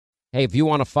Hey, if you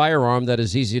want a firearm that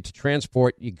is easy to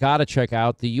transport, you got to check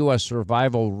out the U.S.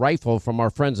 Survival Rifle from our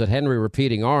friends at Henry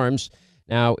Repeating Arms.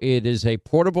 Now, it is a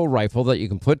portable rifle that you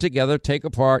can put together, take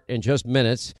apart in just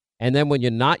minutes. And then when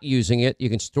you're not using it, you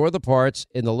can store the parts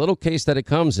in the little case that it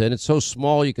comes in. It's so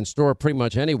small you can store it pretty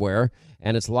much anywhere,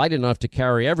 and it's light enough to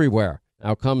carry everywhere.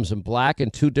 Now, it comes in black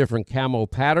and 2 different camo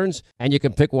patterns, and you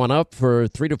can pick one up for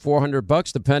 $300 to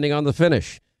 $400 depending on the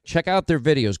finish. Check out their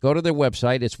videos. Go to their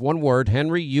website. It's one word,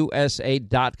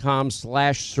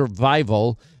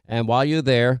 henryusa.com/survival. And while you're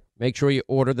there, make sure you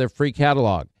order their free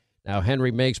catalog. Now, Henry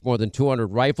makes more than 200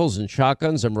 rifles and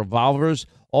shotguns and revolvers,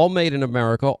 all made in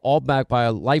America, all backed by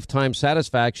a lifetime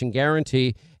satisfaction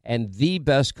guarantee and the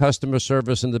best customer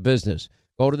service in the business.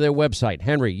 Go to their website,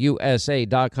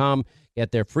 henryusa.com.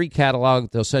 Get their free catalog.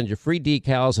 They'll send you free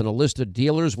decals and a list of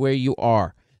dealers where you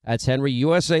are. That's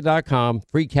henryusa.com.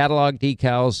 Free catalog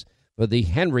decals for the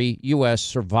Henry U.S.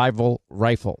 Survival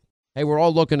Rifle. Hey, we're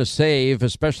all looking to save,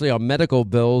 especially on medical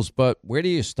bills, but where do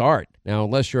you start? Now,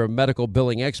 unless you're a medical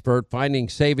billing expert, finding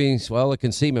savings, well, it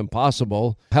can seem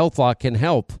impossible. HealthLock can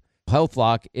help.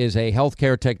 HealthLock is a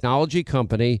healthcare technology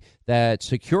company that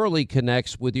securely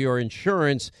connects with your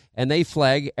insurance, and they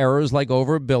flag errors like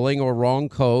overbilling or wrong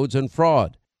codes and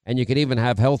fraud. And you can even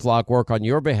have HealthLock work on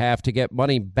your behalf to get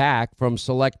money back from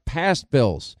select past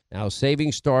bills. Now,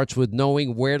 saving starts with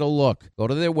knowing where to look. Go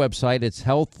to their website. It's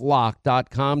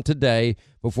healthlock.com today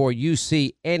before you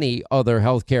see any other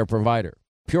healthcare provider.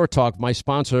 Pure Talk, my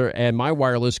sponsor and my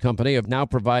wireless company, are now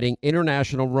providing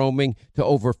international roaming to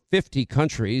over 50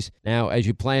 countries. Now, as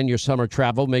you plan your summer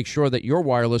travel, make sure that your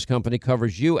wireless company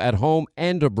covers you at home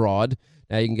and abroad.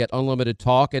 Now, you can get unlimited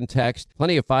talk and text,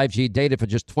 plenty of 5G data for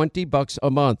just $20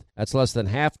 a month. That's less than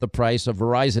half the price of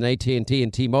Verizon, AT&T,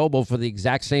 and T-Mobile for the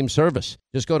exact same service.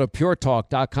 Just go to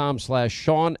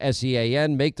puretalk.com/Sean,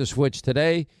 S-E-A-N. Make the switch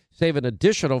today. Save an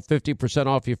additional 50%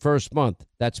 off your first month.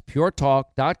 That's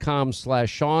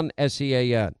puretalk.com/Sean,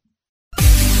 S-E-A-N.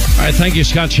 All right, thank you,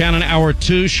 Scott Shannon. Hour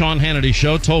 2, Sean Hannity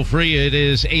Show. Toll free, it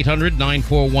is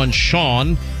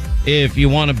 800-941-SEAN. If you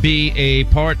want to be a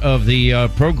part of the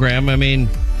program. I mean,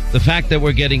 the fact that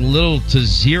we're getting little to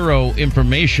zero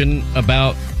information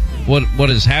about what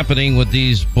is happening with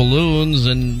these balloons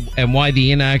and why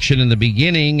the inaction in the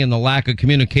beginning and the lack of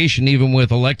communication, even with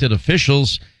elected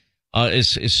officials,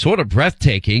 is sort of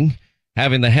breathtaking.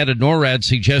 Having the head of NORAD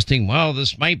suggesting, well,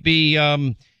 this might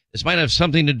have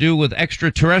something to do with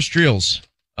extraterrestrials.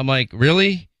 I'm like,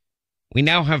 really? We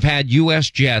now have had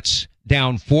U.S. jets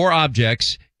down 4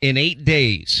 objects in 8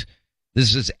 days.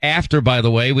 This is after, by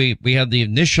the way, we had the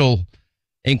initial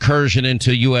incursion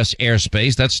into U.S.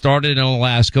 airspace. That started in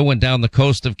Alaska, went down the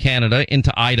coast of Canada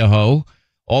into Idaho,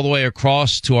 all the way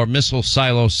across to our missile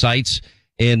silo sites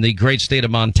in the great state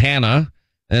of Montana,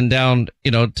 and down,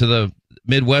 to the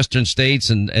Midwestern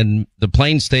states and the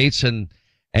Plain states and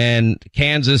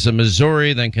Kansas and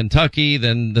Missouri, then Kentucky,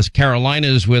 then the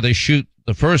Carolinas, where they shoot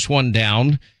the first one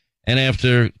down. And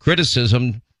after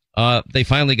criticism, they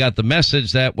finally got the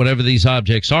message that whatever these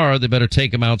objects are, they better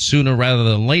take them out sooner rather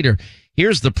than later.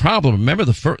 Here's the problem. Remember,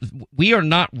 we are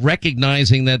not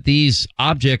recognizing that these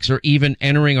objects are even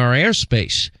entering our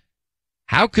airspace.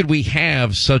 How could we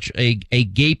have such a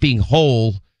gaping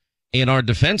hole in our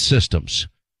defense systems?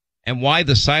 And why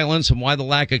the silence and why the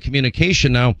lack of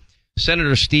communication? Now,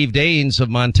 Senator Steve Daines of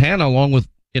Montana, along with,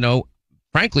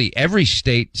 frankly, every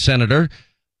state senator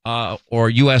or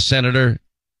U.S. senator,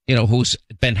 who's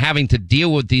been having to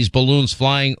deal with these balloons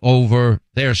flying over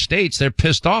their states, they're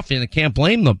pissed off and they can't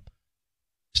blame them.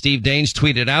 Steve Daines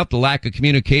tweeted out the lack of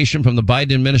communication from the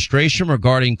Biden administration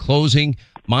regarding closing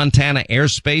Montana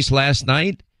airspace last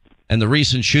night and the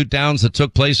recent shootdowns that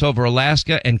took place over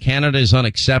Alaska and Canada is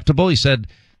unacceptable. He said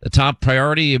the top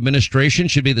priority of the administration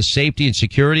should be the safety and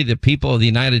security of the people of the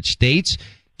United States.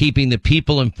 Keeping the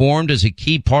people informed is a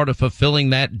key part of fulfilling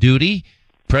that duty.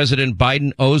 President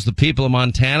Biden owes the people of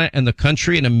Montana and the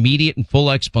country an immediate and full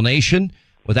explanation.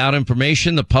 Without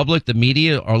information, the public, the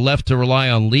media are left to rely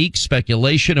on leaks,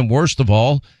 speculation, and worst of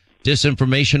all,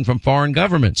 disinformation from foreign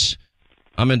governments.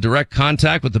 I'm in direct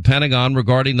contact with the Pentagon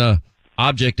regarding the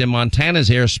object in Montana's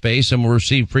airspace and will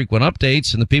receive frequent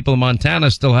updates. And the people of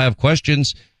Montana still have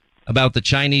questions about the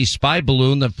Chinese spy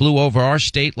balloon that flew over our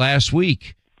state last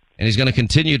week. And he's going to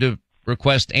continue to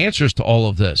request answers to all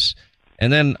of this.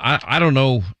 And then I don't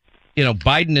know,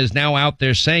 Biden is now out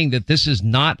there saying that this is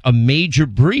not a major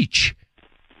breach.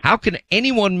 How can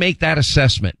anyone make that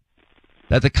assessment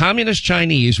that the communist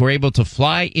Chinese were able to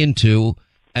fly into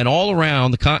and all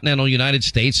around the continental United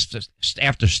States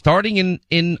after starting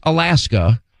in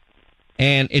Alaska,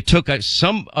 and it took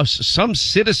some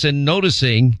citizen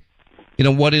noticing,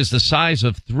 what is the size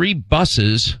of 3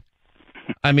 buses.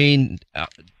 I mean,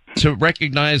 to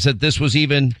recognize that this was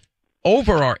even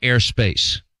over our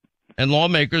airspace. And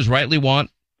lawmakers rightly want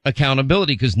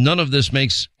accountability because none of this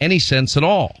makes any sense at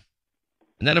all.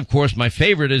 And then, of course, my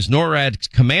favorite is NORAD's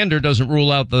commander doesn't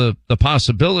rule out the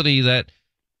possibility that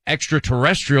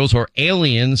extraterrestrials or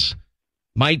aliens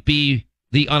might be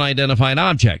the unidentified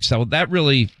objects. So that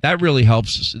really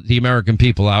helps the American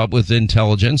people out with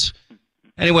intelligence.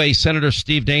 Anyway, Senator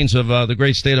Steve Daines of the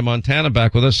great state of Montana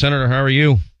back with us. Senator, how are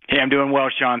you? Hey, I'm doing well,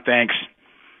 Sean. Thanks.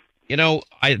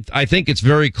 I think it's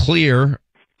very clear,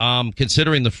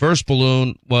 considering the first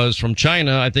balloon was from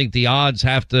China, I think the odds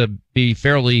have to be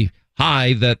fairly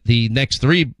high that the next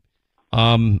 3,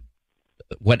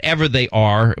 whatever they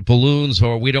are, balloons,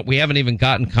 or we haven't even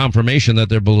gotten confirmation that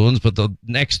they're balloons, but the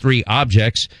next 3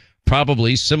 objects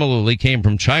probably similarly came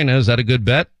from China. Is that a good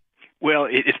bet? Well,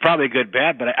 it's probably a good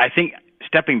bet, but I think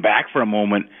stepping back for a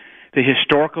moment, the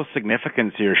historical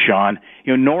significance here, Sean,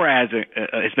 NORAD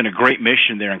has been a great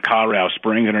mission there in Colorado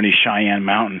Springs underneath Cheyenne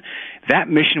Mountain. That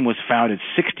mission was founded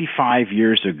 65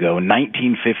 years ago,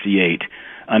 1958,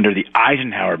 under the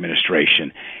Eisenhower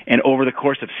administration. And over the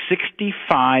course of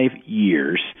 65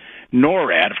 years,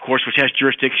 NORAD, of course, which has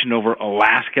jurisdiction over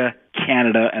Alaska,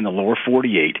 Canada, and the lower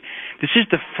 48, this is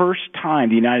the first time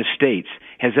the United States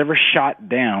has ever shot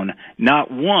down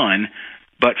not 1,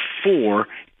 but 4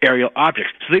 aerial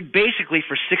objects. So they basically,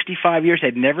 for 65 years,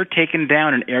 had never taken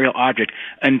down an aerial object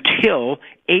until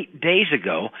 8 days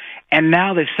ago, and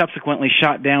now they've subsequently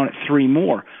shot down 3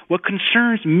 more. What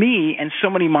concerns me and so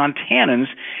many Montanans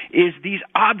is these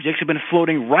objects have been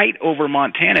floating right over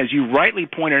Montana. As you rightly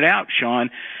pointed out, Sean,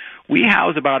 we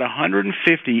house about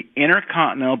 150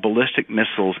 intercontinental ballistic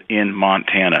missiles in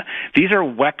Montana. These are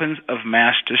weapons of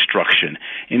mass destruction.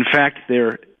 In fact,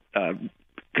 they're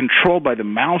controlled by the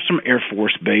Malmstrom Air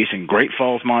Force Base in Great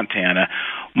Falls, Montana.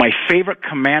 My favorite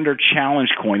Commander Challenge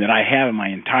coin that I have in my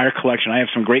entire collection, I have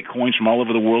some great coins from all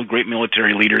over the world, great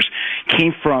military leaders,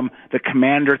 came from the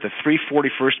commander at the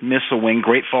 341st Missile Wing,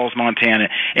 Great Falls, Montana,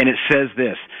 and it says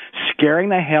this: scaring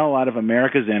the hell out of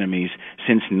America's enemies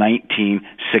since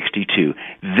 1962.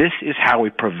 This is how we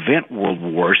prevent world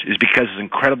wars, is because of this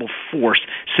incredible force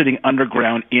sitting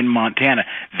underground in Montana.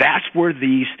 That's where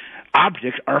these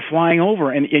objects are flying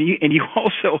over. And you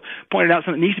also pointed out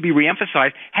something that needs to be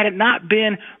reemphasized. Had it not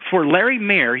been for Larry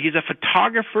Mayer, he's a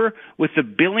photographer with the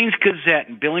Billings Gazette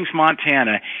in Billings,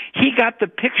 Montana. He got the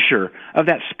picture of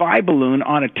that spy balloon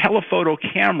on a telephoto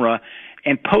camera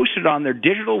and posted it on their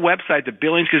digital website, the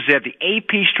Billings Gazette. The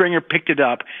AP stringer picked it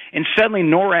up, and suddenly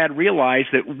NORAD realized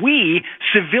that we,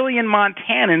 civilian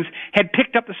Montanans, had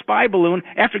picked up the spy balloon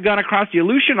after gone across the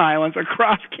Aleutian Islands,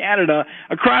 across Canada,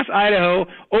 across Idaho,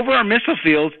 over our missile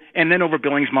fields, and then over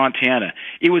Billings, Montana.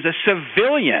 It was a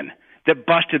civilian that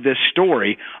busted this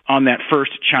story on that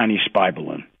first Chinese spy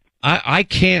balloon. I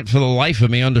can't for the life of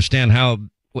me understand how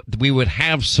we would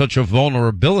have such a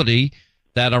vulnerability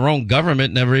that our own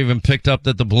government never even picked up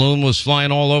that the balloon was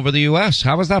flying all over the U.S.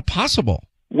 How is that possible?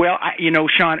 Well,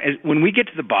 Sean, when we get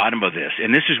to the bottom of this,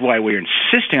 and this is why we're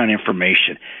insisting on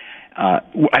information, I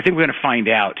think we're going to find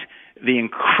out the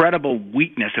incredible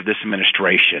weakness of this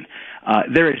administration.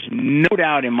 There is no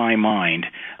doubt in my mind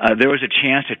there was a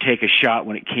chance to take a shot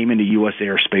when it came into U.S.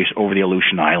 airspace over the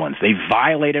Aleutian Islands. They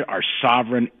violated our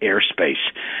sovereign airspace.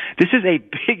 This is a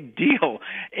big deal,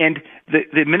 and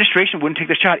the administration wouldn't take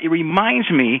the shot. It reminds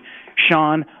me,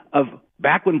 Sean, of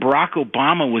back when Barack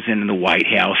Obama was in the White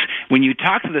House, when you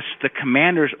talk to the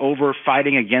commanders over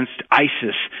fighting against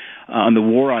ISIS on the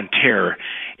war on terror,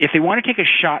 if they want to take a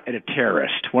shot at a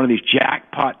terrorist, one of these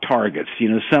jackpot targets,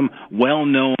 some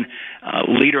well-known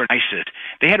leader in ISIS,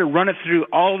 they had to run it through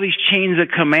all these chains of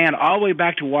command all the way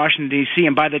back to Washington, D.C.,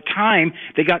 and by the time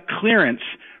they got clearance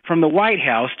from the White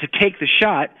House to take the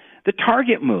shot, the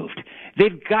target moved.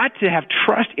 They've got to have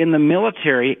trust in the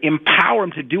military, empower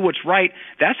them to do what's right.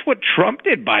 That's what Trump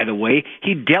did, by the way.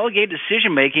 He delegated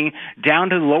decision-making down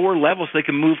to lower levels so they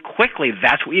can move quickly.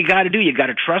 That's what you got to do. You got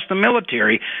to trust the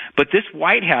military. But this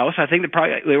White House, I think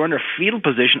they were under a fetal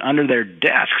position under their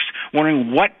desks,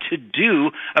 wondering what to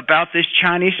do about this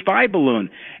Chinese spy balloon.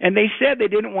 And they said they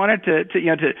didn't want it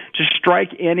to strike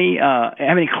have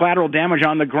any collateral damage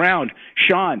on the ground.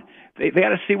 Sean, They got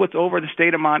to see what's over the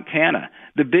state of Montana.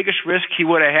 The biggest risk he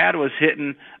would have had was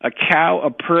hitting a cow, a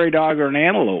prairie dog, or an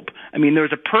antelope. I mean, there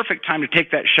was a perfect time to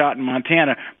take that shot in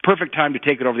Montana, perfect time to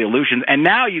take it over the Aleutians. And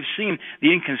now you've seen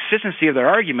the inconsistency of their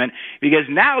argument, because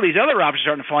now these other options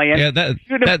are starting to fly in.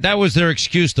 Yeah, that was their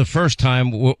excuse the first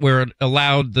time, where it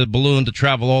allowed the balloon to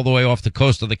travel all the way off the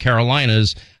coast of the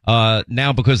Carolinas.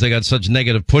 Now, because they got such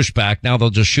negative pushback, now they'll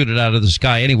just shoot it out of the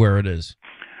sky anywhere it is.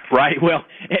 Right. Well,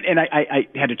 and I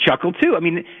had to chuckle, too. I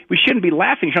mean, we shouldn't be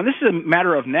laughing, Sean. This is a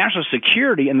matter of national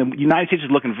security, and the United States is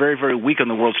looking very, very weak on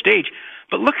the world stage.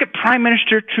 But look at Prime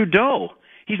Minister Trudeau.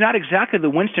 He's not exactly the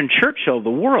Winston Churchill of the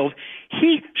world.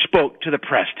 He spoke to the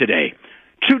press today.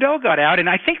 Trudeau got out, and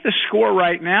I think the score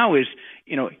right now is,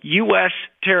 U.S.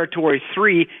 Territory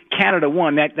 3, Canada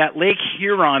 1. That Lake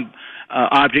Huron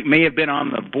object may have been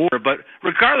on the border, but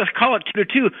regardless, call it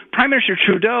 2-2. Prime Minister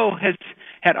Trudeau has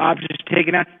had objects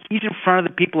taken out. He's in front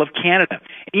of the people of Canada.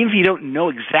 Even if you don't know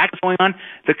exactly what's going on,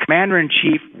 the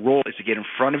commander-in-chief role is to get in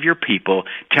front of your people,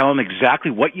 tell them exactly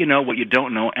what you know, what you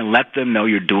don't know, and let them know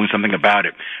you're doing something about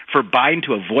it. For Biden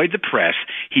to avoid the press,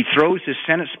 he throws his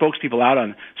Senate spokespeople out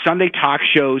on Sunday talk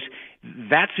shows.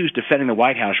 That's who's defending the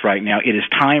White House right now. It is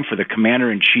time for the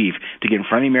commander-in-chief to get in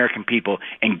front of the American people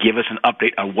and give us an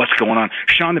update on what's going on.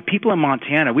 Sean, the people in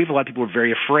Montana, we have a lot of people who are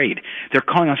very afraid. They're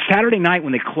calling on Saturday night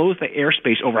when they close the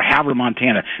airspace over Havre,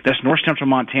 Montana. That's north-central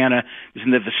Montana. It's in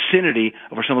the vicinity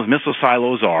of where some of those missile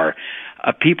silos are.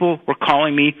 People were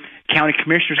calling me, county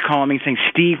commissioners calling me, saying,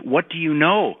 Steve, what do you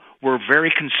know? We're very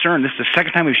concerned. This is the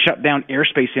second time we've shut down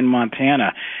airspace in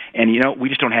Montana, and, we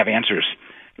just don't have answers.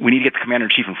 We need to get the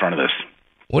commander-in-chief in front of this.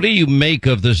 What do you make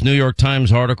of this New York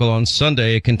Times article on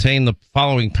Sunday? It contained the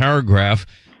following paragraph.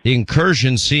 The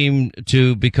incursions seem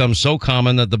to become so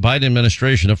common that the Biden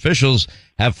administration officials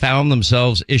have found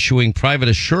themselves issuing private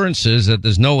assurances that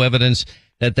there's no evidence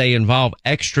that they involve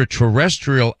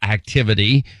extraterrestrial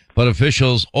activity, but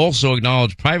officials also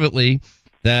acknowledge privately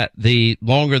that the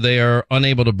longer they are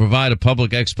unable to provide a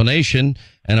public explanation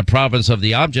and a provenance of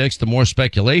the objects, the more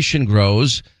speculation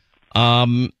grows.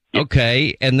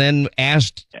 Okay. And then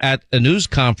asked at a news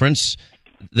conference,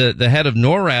 the head of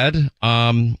NORAD,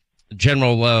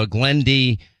 General Glenn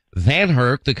D. Van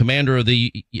Herk, the commander of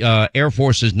the Air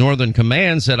Force's Northern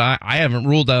Command, said, I haven't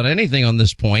ruled out anything on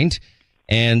this point,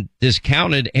 and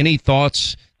discounted any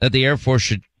thoughts that the Air Force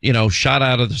should, shot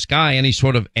out of the sky, any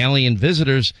sort of alien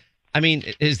visitors. I mean,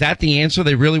 is that the answer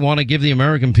they really want to give the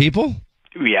American people?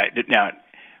 Yeah. Now,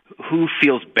 who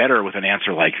feels better with an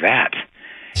answer like that?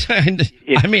 I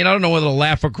don't know whether to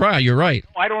laugh or cry. You're right.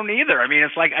 I don't either. I mean,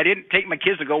 it's like I didn't take my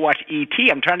kids to go watch E.T.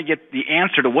 I'm trying to get the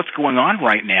answer to what's going on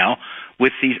right now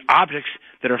with these objects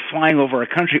that are flying over our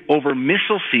country, over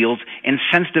missile fields and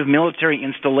sensitive military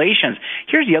installations.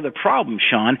 Here's the other problem,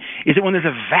 Sean, is that when there's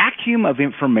a vacuum of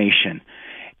information,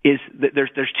 is that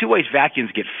there's two ways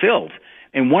vacuums get filled.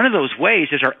 And one of those ways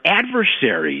is our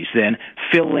adversaries then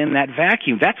fill in that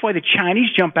vacuum. That's why the Chinese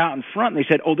jump out in front and they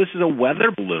said, this is a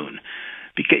weather balloon.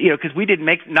 Because we did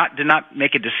not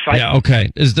make a decisive. Yeah,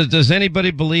 okay. Does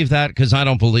anybody believe that? Because I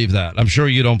don't believe that. I'm sure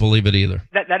you don't believe it either.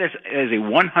 That is a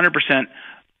 100%.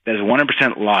 That is a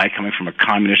 100% lie coming from a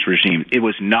communist regime. It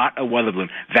was not a weather balloon.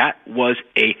 That was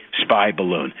a spy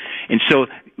balloon. And so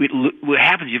what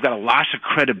happens? You've got a loss of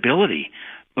credibility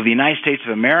of the United States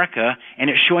of America, and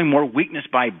it's showing more weakness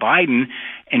by Biden.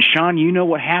 And Sean, you know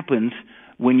what happens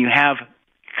when you have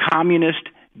communist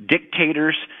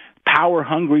dictators,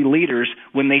 power-hungry leaders.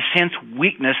 When they sense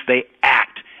weakness, they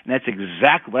act. And that's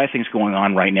exactly what I think is going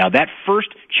on right now. That first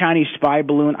Chinese spy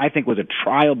balloon, I think, was a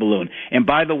trial balloon. And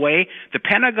by the way, the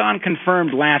Pentagon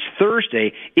confirmed last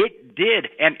Thursday it did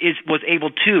and was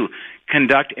able to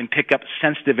conduct and pick up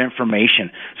sensitive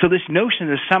information. So this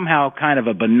notion is somehow kind of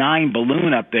a benign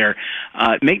balloon up there.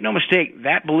 Make no mistake,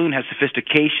 that balloon has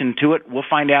sophistication to it. We'll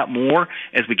find out more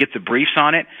as we get the briefs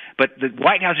on it. But the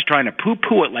White House is trying to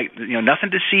poo-poo it like,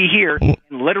 nothing to see here. And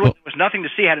literally, there was nothing to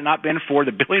see had it not been for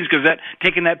the Billings Gazette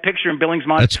taking that picture in Billings,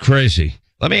 Montana. That's crazy.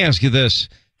 Let me ask you this.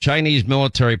 Chinese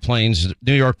military planes,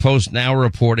 New York Post now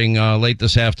reporting late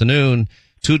this afternoon,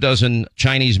 24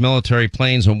 Chinese military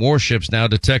planes and warships now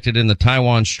detected in the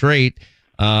Taiwan Strait.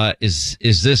 Is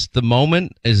this the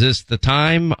moment? Is this the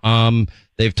time?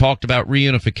 They've talked about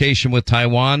reunification with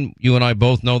Taiwan. You and I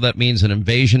both know that means an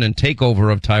invasion and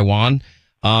takeover of Taiwan.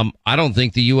 I don't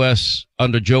think the U.S.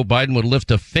 under Joe Biden would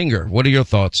lift a finger. What are your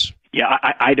thoughts? Yeah,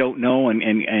 I don't know,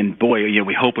 and boy,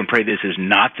 we hope and pray this is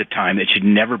not the time. It should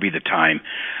never be the time.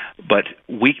 But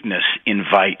weakness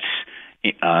invites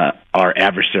our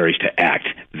adversaries to act.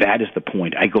 That is the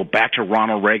point. I go back to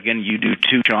Ronald Reagan. You do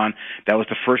too, John. That was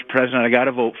the first president I got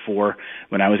to vote for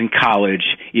when I was in college.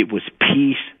 It was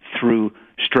peace through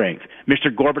strength.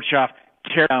 Mr. Gorbachev,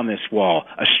 tear down this wall.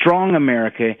 A strong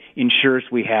America ensures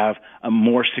we have a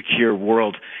more secure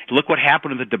world. Look what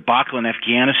happened in the debacle in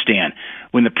Afghanistan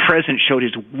when the president showed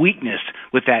his weakness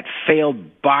with that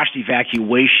failed botched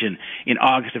evacuation in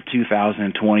August of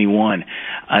 2021.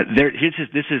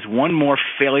 This is one more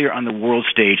failure on the world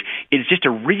stage. It's just a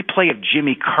replay of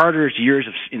Jimmy Carter's years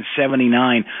in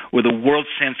 79 where the world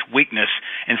sensed weakness,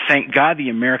 and thank God the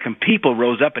American people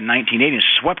rose up in 1980 and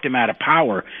swept him out of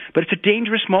power. But it's a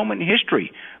dangerous moment in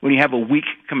history when you have a weak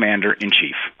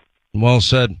commander-in-chief. Well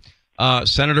said.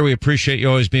 Senator, we appreciate you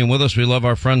always being with us. We love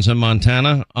our friends in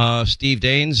Montana. Steve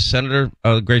Daines, Senator,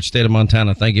 the great state of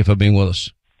Montana, thank you for being with us.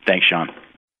 Thanks, Sean.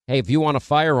 Hey, if you want a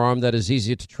firearm that is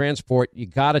easy to transport, you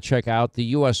got to check out the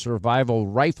U.S. Survival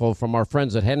Rifle from our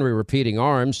friends at Henry Repeating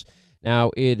Arms.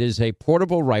 Now, it is a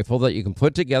portable rifle that you can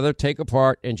put together, take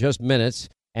apart in just minutes.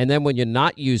 And then when you're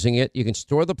not using it, you can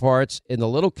store the parts in the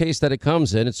little case that it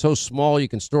comes in. It's so small you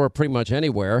can store it pretty much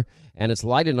anywhere, and it's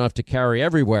light enough to carry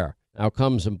everywhere. Now, it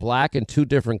comes in black and 2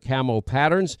 different camo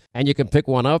patterns, and you can pick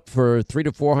one up for $300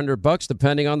 to $400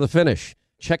 depending on the finish.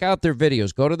 Check out their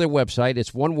videos. Go to their website.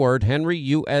 It's one word,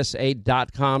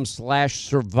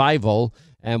 henryusa.com/survival.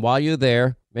 And while you're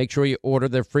there, make sure you order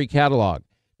their free catalog.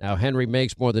 Now, Henry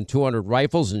makes more than 200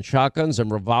 rifles and shotguns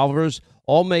and revolvers,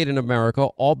 all made in America,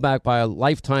 all backed by a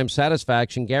lifetime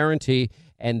satisfaction guarantee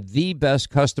and the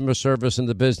best customer service in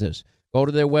the business. Go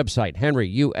to their website,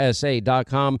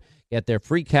 henryusa.com. Get their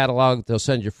free catalog. They'll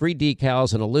send you free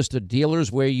decals and a list of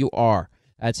dealers where you are.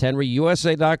 That's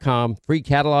henryusa.com. Free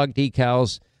catalog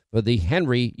decals for the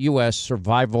Henry U.S.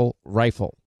 Survival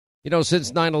Rifle. You know,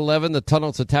 since 9/11, the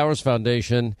Tunnel to Towers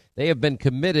Foundation, they have been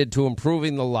committed to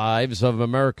improving the lives of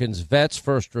Americans' vets,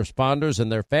 first responders,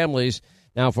 and their families.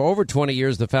 Now, for over 20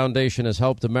 years, the foundation has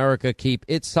helped America keep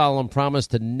its solemn promise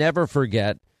to never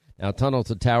forget. Now, Tunnel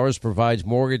to Towers provides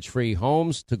mortgage-free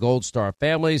homes to Gold Star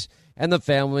families and the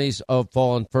families of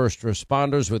fallen first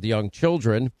responders with young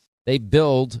children. They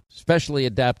build specially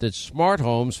adapted smart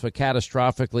homes for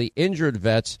catastrophically injured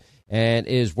vets and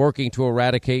is working to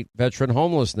eradicate veteran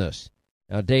homelessness.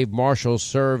 Now, Dave Marshall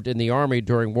served in the Army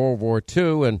during World War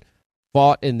II and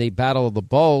fought in the Battle of the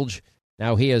Bulge.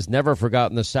 Now, he has never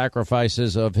forgotten the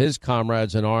sacrifices of his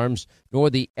comrades in arms, nor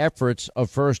the efforts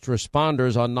of first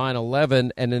responders on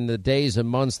 9/11 and in the days and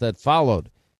months that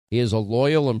followed. He is a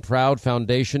loyal and proud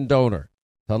foundation donor.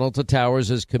 Tunnel to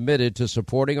Towers is committed to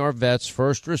supporting our vets,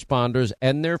 first responders,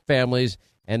 and their families,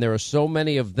 and there are so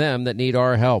many of them that need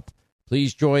our help.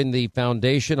 Please join the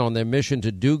foundation on their mission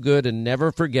to do good and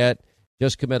never forget.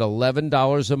 Just commit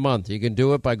 $11 a month. You can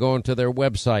do it by going to their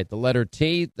website, the letter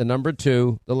T, the number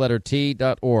 2, the letter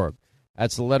T.org.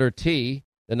 That's the letter T,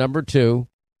 the number 2,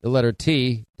 the letter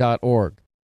T.org.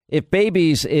 If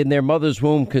babies in their mother's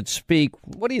womb could speak,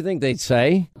 what do you think they'd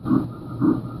say?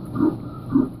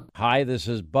 Hi, this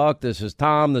is Buck, this is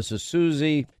Tom, this is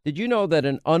Susie. Did you know that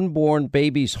an unborn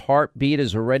baby's heartbeat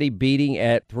is already beating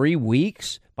at 3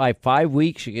 weeks? By 5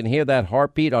 weeks, you can hear that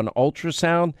heartbeat on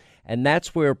ultrasound, and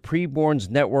that's where Preborn's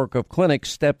network of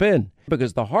clinics step in,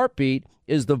 because the heartbeat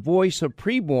is the voice of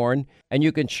preborn, and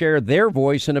you can share their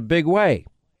voice in a big way.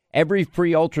 Every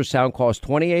free ultrasound costs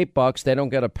 $28. They don't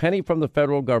get a penny from the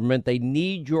federal government. They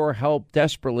need your help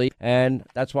desperately, and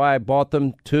that's why I bought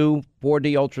them 2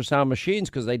 4D ultrasound machines,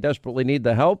 because they desperately need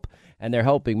the help, and they're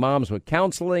helping moms with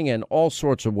counseling and all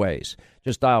sorts of ways.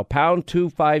 Just dial pound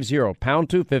 250, pound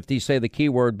 250, say the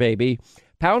keyword baby,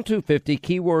 pound 250,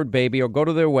 keyword baby, or go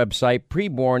to their website,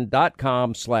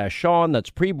 preborn.com/Sean. That's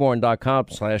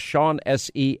preborn.com/Sean,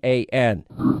 SEAN.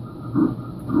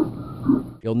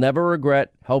 You'll never regret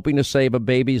helping to save a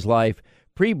baby's life.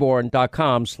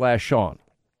 Preborn.com/Sean.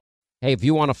 Hey, if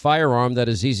you want a firearm that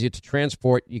is easy to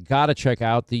transport, you got to check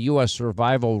out the U.S.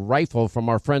 Survival Rifle from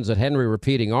our friends at Henry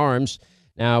Repeating Arms.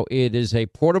 Now, it is a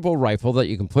portable rifle that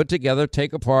you can put together,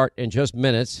 take apart in just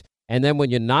minutes. And then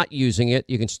when you're not using it,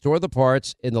 you can store the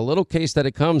parts in the little case that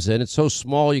it comes in. It's so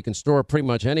small you can store it pretty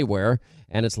much anywhere,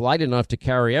 and it's light enough to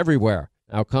carry everywhere.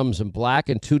 Now, it comes in black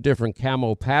and 2 different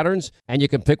camo patterns, and you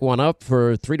can pick one up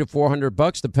for $300 to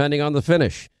 $400 depending on the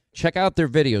finish. Check out their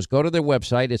videos. Go to their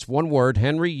website. It's one word,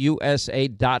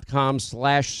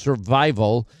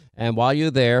 henryusa.com/survival. And while you're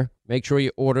there, make sure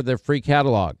you order their free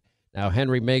catalog. Now,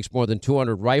 Henry makes more than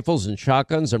 200 rifles and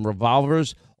shotguns and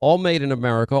revolvers, all made in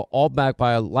America, all backed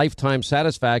by a lifetime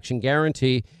satisfaction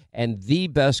guarantee and the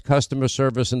best customer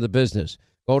service in the business.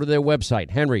 Go to their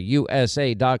website,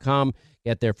 henryusa.com.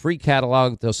 Get their free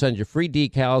catalog. They'll send you free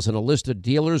decals and a list of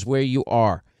dealers where you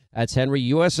are. That's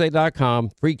henryusa.com.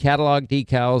 Free catalog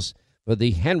decals for the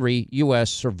Henry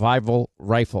U.S. Survival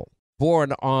Rifle.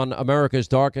 Born on America's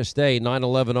darkest day,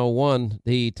 9/11/01,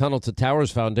 the Tunnel to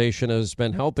Towers Foundation has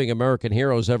been helping American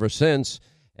heroes ever since.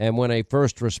 And when a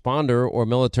first responder or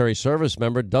military service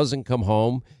member doesn't come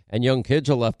home and young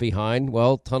kids are left behind,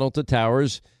 well, Tunnel to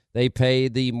Towers, they pay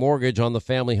the mortgage on the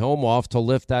family home off to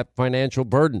lift that financial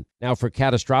burden. Now, for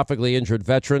catastrophically injured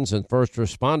veterans and first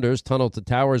responders, Tunnel to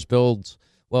Towers builds,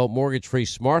 well, mortgage-free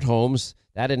smart homes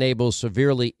that enables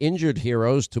severely injured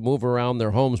heroes to move around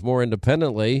their homes more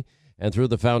independently. And through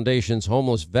the foundation's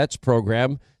Homeless Vets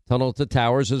program, Tunnel to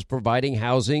Towers is providing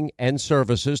housing and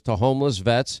services to homeless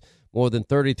vets. More than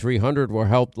 3,300 were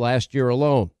helped last year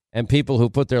alone. And people who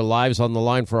put their lives on the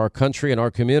line for our country and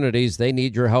our communities, they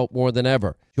need your help more than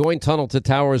ever. Join Tunnel to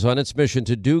Towers on its mission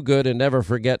to do good and never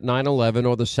forget 9/11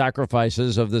 or the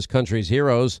sacrifices of this country's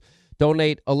heroes.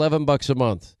 Donate $11 a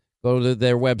month. Go to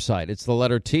their website. It's the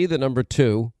letter T, the number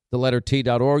 2, the letter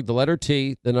T.org, the letter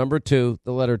T, the number 2,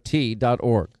 the letter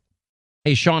T.org.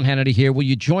 Hey, Sean Hannity here. Will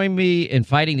you join me in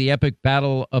fighting the epic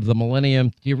battle of the millennium?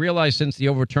 Do you realize since the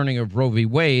overturning of Roe v.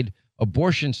 Wade,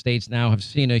 abortion states now have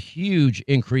seen a huge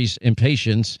increase in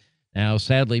patients. Now,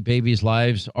 sadly, babies'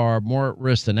 lives are more at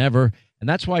risk than ever, and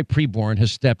that's why Preborn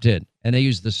has stepped in. And they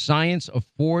use the science of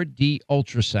 4D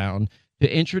ultrasound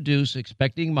to introduce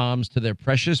expecting moms to their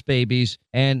precious babies,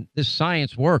 and this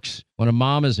science works. When a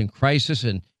mom is in crisis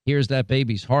and hears that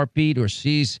baby's heartbeat or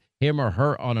sees him or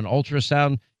her on an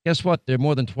ultrasound, guess what? They're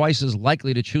more than twice as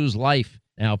likely to choose life.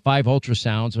 Now, 5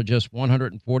 ultrasounds are just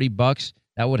 $140.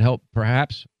 That would help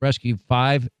perhaps rescue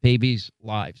 5 babies'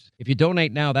 lives. If you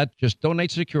donate now, that just donate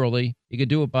securely. You can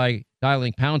do it by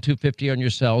dialing pound 250 on your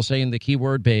cell, saying the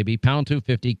keyword baby, pound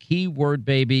 250, keyword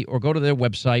baby, or go to their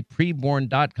website,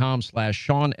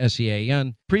 preborn.com/Sean,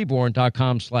 SEAN,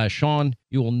 preborn.com/Sean.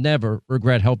 You will never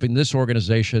regret helping this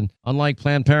organization. Unlike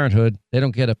Planned Parenthood, they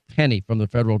don't get a penny from the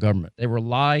federal government. They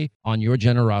rely on your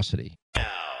generosity.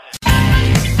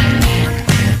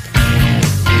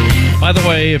 By the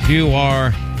way, if you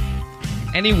are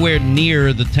anywhere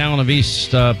near the town of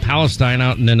East Palestine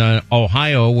out in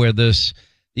Ohio, where these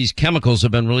chemicals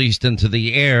have been released into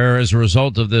the air as a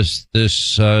result of this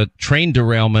train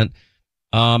derailment,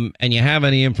 and you have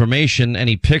any information,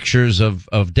 any pictures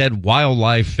of dead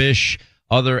wildlife, fish,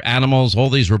 other animals, all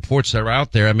these reports that are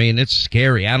out there, I mean, it's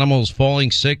scary. Animals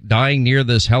falling sick, dying near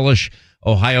this hellish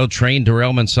Ohio train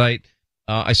derailment site.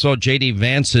 I saw J.D.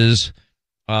 Vance's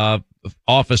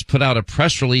office put out a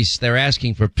press release. They're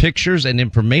asking for pictures and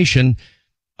information.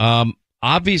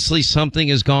 Obviously, something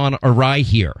has gone awry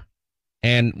here.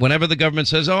 And whenever the government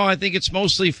says, oh, I think it's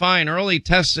mostly fine, early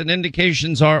tests and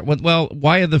indications are, well,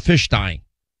 why are the fish dying?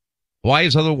 Why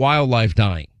is other wildlife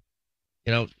dying?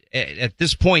 You know, at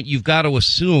this point, you've got to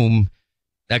assume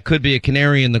that could be a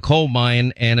canary in the coal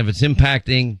mine. And if it's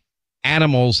impacting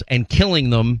animals and killing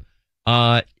them,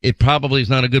 it probably is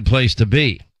not a good place to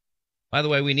be. By the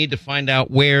way, we need to find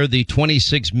out where the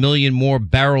 26 million more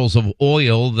barrels of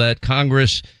oil that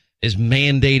Congress is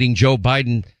mandating Joe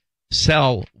Biden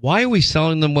sell. Why are we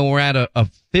selling them when we're at a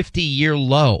 50-year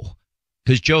low?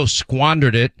 Because Joe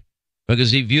squandered it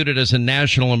because he viewed it as a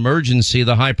national emergency,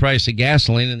 the high price of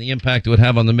gasoline and the impact it would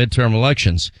have on the midterm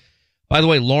elections. By the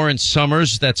way, Lawrence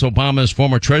Summers, that's Obama's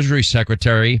former Treasury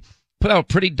Secretary, put out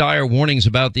pretty dire warnings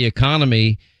about the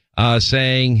economy,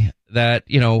 saying that,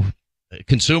 you know,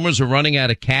 consumers are running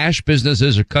out of cash.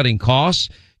 Businesses are cutting costs.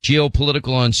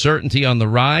 Geopolitical uncertainty on the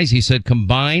rise. He said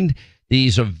combined,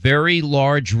 these are very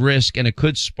large risk and it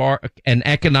could spark an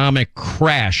economic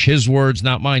crash. His words,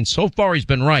 not mine. So far, he's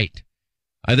been right.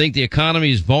 I think the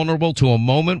economy is vulnerable to a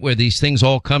moment where these things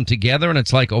all come together and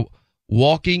it's like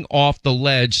walking off the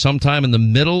ledge sometime in the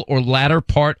middle or latter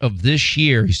part of this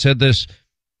year. He said this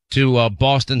to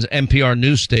Boston's NPR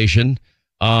news station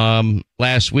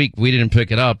last week. We didn't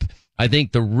pick it up. I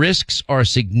think the risks are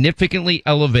significantly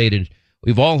elevated.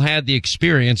 We've all had the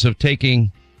experience of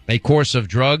taking a course of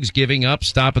drugs, giving up,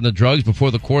 stopping the drugs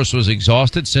before the course was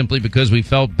exhausted simply because we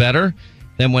felt better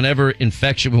than whatever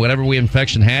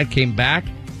infection had came back,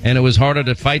 and it was harder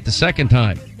to fight the second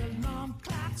time.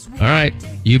 All right,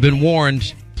 you've been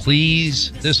warned.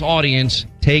 Please, this audience,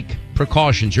 take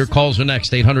precautions. Your calls are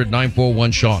next,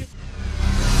 800-941-SEAN.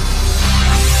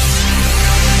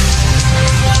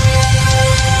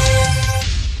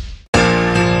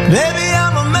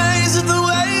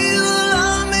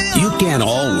 Can't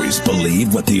always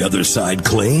believe what the other side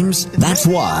claims. That's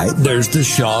why there's the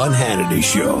Sean Hannity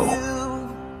Show.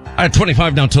 All right,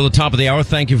 25 now till the top of the hour.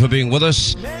 Thank you for being with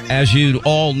us. As you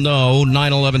all know,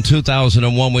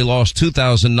 9/11/2001, we lost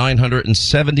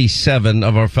 2,977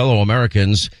 of our fellow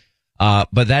Americans.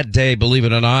 But that day, believe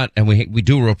it or not, and we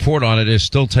do report on it, is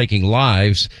still taking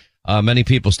lives. Many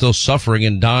people still suffering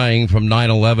and dying from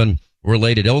 9/11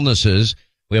 related illnesses.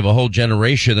 We have a whole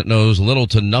generation that knows little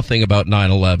to nothing about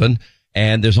 9/11.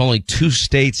 And there's only 2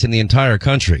 states in the entire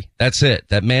country. That's it.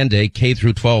 That mandate K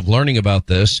through 12 learning about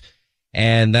this.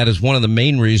 And that is one of the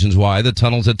main reasons why the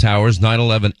Tunnel to Towers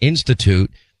 9/11 Institute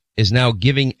is now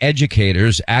giving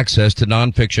educators access to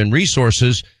nonfiction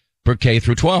resources for K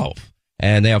through 12.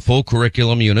 And they have full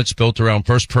curriculum units built around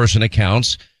first person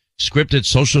accounts, scripted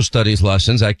social studies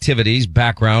lessons, activities,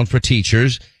 background for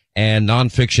teachers, and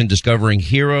nonfiction discovering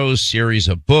heroes, series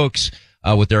of books,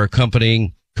 with their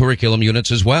accompanying curriculum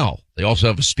units as well. They also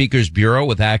have a speakers bureau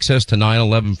with access to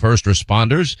 9/11 first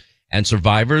responders and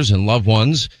survivors and loved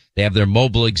ones. They have their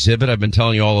mobile exhibit I've been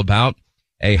telling you all about,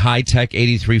 a high-tech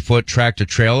 83-foot tractor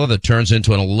trailer that turns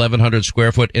into an 1,100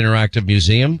 square foot interactive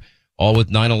museum, all with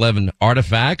 9/11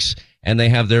 artifacts. And they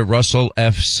have their Russell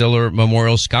F. Siller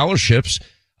Memorial Scholarships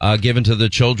given to the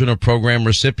children of program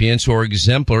recipients who are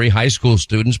exemplary high school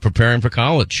students preparing for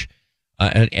college.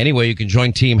 And anyway, you can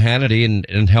join Team Hannity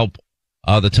and help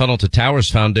the Tunnel to Towers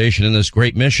Foundation in this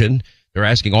great mission. They're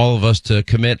asking all of us to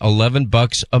commit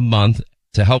 $11 a month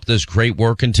to help this great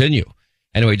work continue.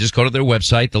 Anyway, just go to their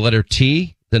website, the letter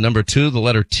T, the number 2, the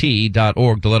letter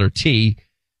T.org, the letter T,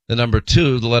 the number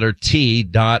 2, the letter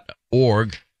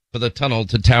T.org for the Tunnel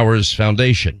to Towers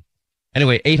Foundation.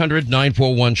 Anyway,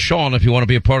 800-941-SEAN if you want to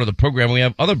be a part of the program. We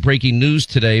have other breaking news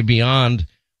today beyond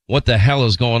what the hell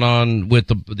is going on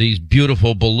with these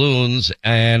beautiful balloons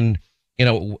and, you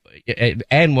know,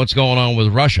 and what's going on with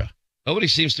Russia. Nobody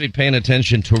seems to be paying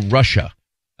attention to Russia.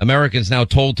 Americans now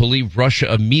told to leave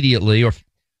Russia immediately or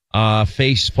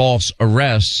face false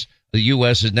arrests. The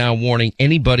U.S. is now warning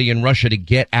anybody in Russia to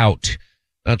get out.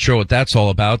 Not sure what that's all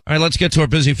about. All right, let's get to our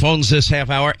busy phones this half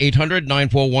hour.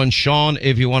 800-941-SEAN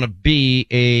if you want to be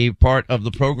a part of the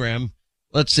program.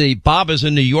 Let's see. Bob is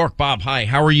in New York. Bob, hi.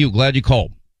 How are you? Glad you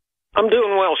called. I'm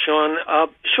doing well, Sean.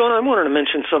 Sean, I wanted to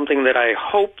mention something that I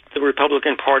hope the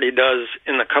Republican Party does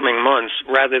in the coming months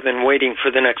rather than waiting for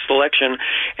the next election,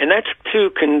 and that's to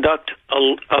conduct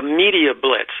a media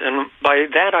blitz. And by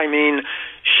that I mean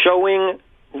showing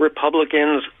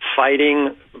Republicans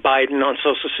fighting Biden on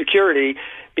Social Security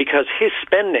because his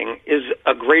spending is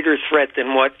a greater threat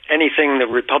than what anything the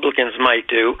Republicans might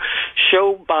do.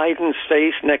 Show Biden's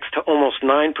face next to almost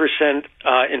 9%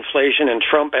 inflation and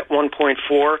Trump at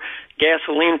 1.4%.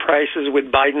 Gasoline prices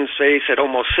with Biden's face at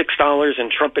almost $6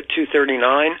 and Trump at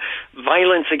 $2.39.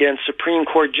 Violence against Supreme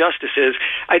Court justices.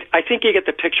 I think you get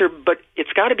the picture, but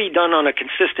it's got to be done on a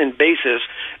consistent basis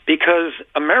because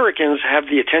Americans have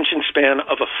the attention span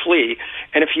of a flea.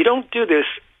 And if you don't do this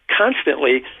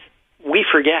constantly, we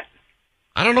forget.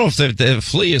 I don't know if the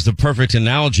flea is the perfect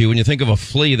analogy. When you think of a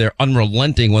flea, they're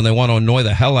unrelenting when they want to annoy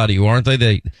the hell out of you, aren't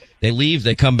they? They leave,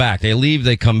 they come back. They leave,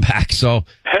 they come back. So,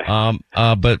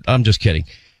 but I'm just kidding.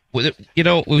 You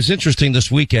know, it was interesting this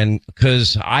weekend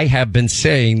because I have been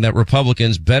saying that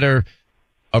Republicans better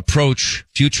approach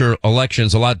future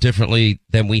elections a lot differently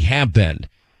than we have been.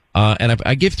 And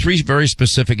I give 3 very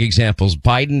specific examples.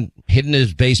 Biden hid in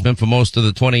his basement for most of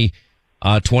the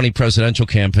 2020 presidential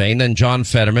campaign, then John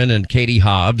Fetterman and Katie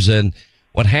Hobbs. And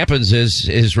what happens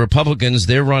is Republicans,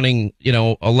 they're running, you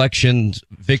know, election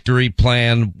victory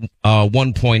plan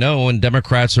 1.0, and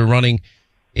Democrats are running,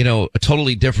 you know, a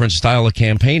totally different style of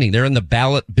campaigning. They're in the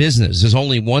ballot business. There's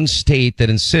only one state that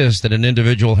insists that an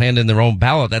individual hand in their own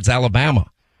ballot. That's Alabama.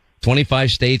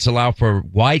 25 states allow for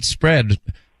widespread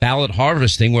ballot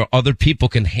harvesting where other people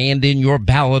can hand in your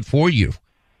ballot for you.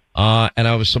 And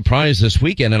I was surprised this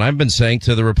weekend, and I've been saying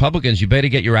to the Republicans, you better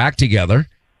get your act together,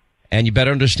 and you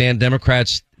better understand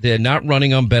Democrats, they're not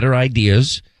running on better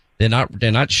ideas. They're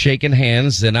not shaking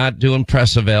hands. They're not doing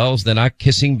press avails. They're not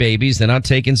kissing babies. They're not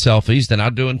taking selfies. They're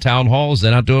not doing town halls.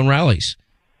 They're not doing rallies.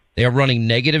 They are running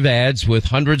negative ads with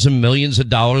hundreds of millions of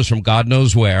dollars from God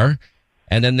knows where.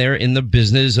 And then they're in the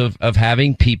business of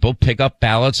having people pick up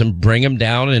ballots and bring them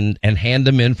down and hand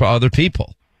them in for other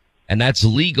people. And that's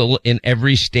legal in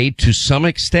every state to some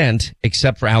extent,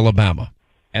 except for Alabama.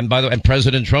 And by the way,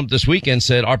 President Trump this weekend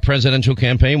said our presidential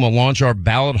campaign will launch our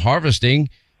ballot harvesting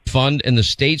fund in the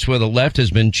states where the left has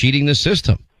been cheating the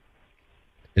system.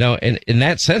 You know, and in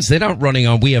that sense, they're not running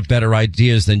on we have better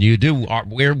ideas than you do.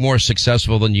 We're more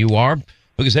successful than you are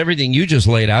because everything you just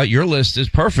laid out, your list is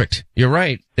perfect. You're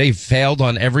right. They've failed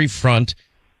on every front,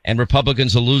 and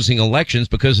Republicans are losing elections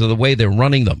because of the way they're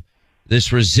running them.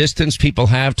 This resistance people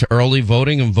have to early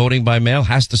voting and voting by mail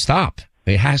has to stop.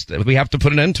 We have to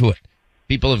put an end to it.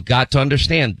 People have got to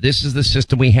understand this is the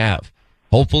system we have.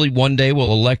 Hopefully one day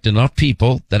we'll elect enough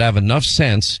people that have enough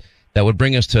sense that would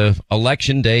bring us to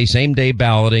election day, same day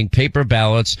balloting, paper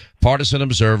ballots, partisan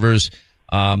observers,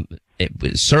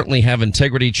 Certainly have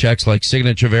integrity checks like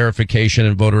signature verification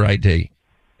and voter ID.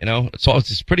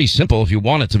 It's pretty simple if you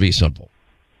want it to be simple.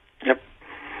 Yep.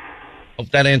 Hope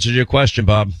that answers your question,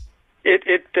 Bob.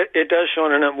 It does,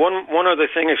 Sean. And one other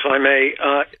thing, if I may,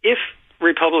 if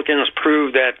Republicans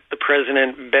prove that the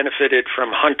president benefited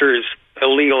from Hunter's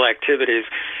illegal activities,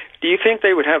 do you think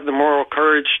they would have the moral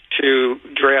courage to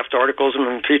draft articles of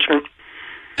impeachment?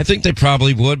 I think they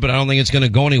probably would, but I don't think it's going to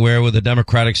go anywhere with the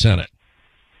Democratic Senate.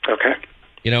 Okay.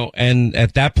 And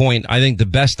at that point, I think the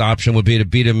best option would be to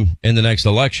beat him in the next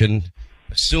election,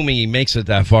 assuming he makes it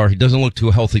that far. He doesn't look too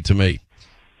healthy to me.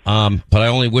 But I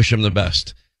only wish him the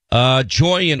best.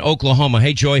 Joy in Oklahoma.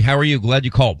 Hey, Joy, how are you? Glad you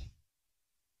called.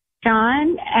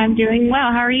 Sean, I'm doing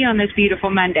well. How are you on this beautiful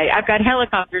Monday? I've got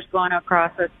helicopters going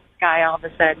across the sky all of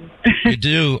a sudden. You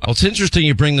do. Well, it's interesting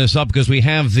you bring this up because we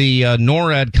have the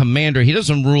NORAD commander. He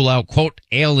doesn't rule out, quote,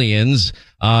 aliens.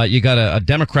 You got a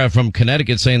Democrat from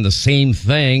Connecticut saying the same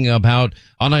thing about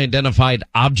unidentified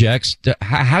objects.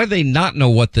 How do they not know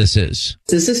what this is?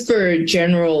 This is for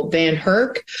General Van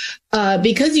Herk.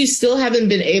 Because you still haven't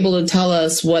been able to tell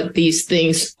us what these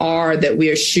things are that we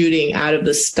are shooting out of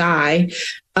the sky,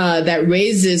 that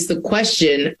raises the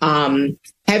question,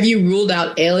 have you ruled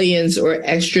out aliens or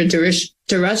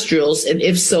extraterrestrials? And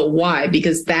if so, why?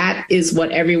 Because that is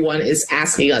what everyone is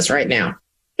asking us right now.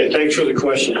 Hey, thanks for the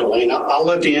question, Helene. I'll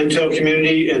let the intel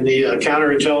community and the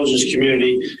counterintelligence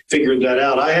community figure that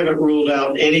out. I haven't ruled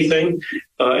out anything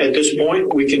at this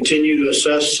point. We continue to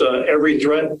assess every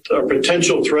threat or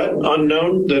potential threat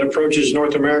unknown that approaches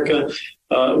North America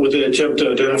with an attempt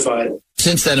to identify it.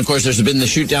 Since then, of course, there's been the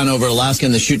shoot down over Alaska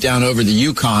and the shoot down over the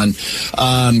Yukon.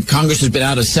 Congress has been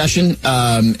out of session,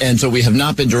 and so we have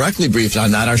not been directly briefed on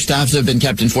that. Our staffs have been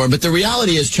kept informed. But the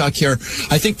reality is, Chuck, here,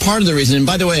 I think part of the reason, and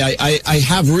by the way, I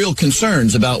have real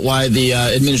concerns about why the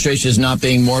administration is not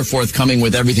being more forthcoming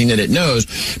with everything that it knows.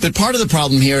 But part of the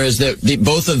problem here is that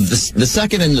both of the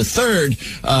second and the third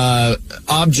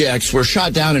objects were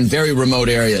shot down in very remote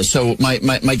areas. So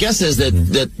my guess is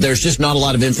that there's just not a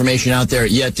lot of information out there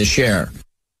yet to share.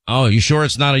 Oh, you sure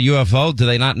it's not a UFO? Do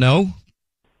they not know?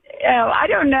 Oh, I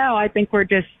don't know. I think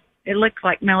it looks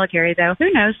like military, though. Who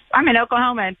knows? I'm in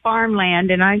Oklahoma and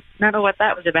farmland, and I don't know what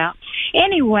that was about.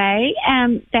 Anyway,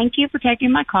 thank you for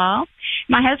taking my call.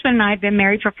 My husband and I have been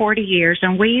married for 40 years,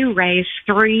 and we raised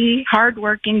 3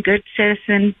 hardworking, good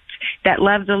citizens that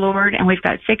love the Lord, and we've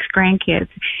got 6 grandkids.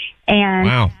 And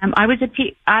wow. I was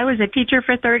a teacher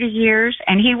for 30 years,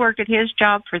 and he worked at his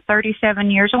job for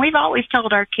 37 years. And we've always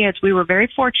told our kids we were very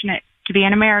fortunate to be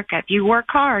in America. If you work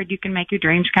hard, you can make your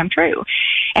dreams come true.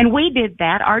 And we did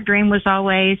that. Our dream was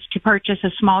always to purchase a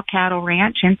small cattle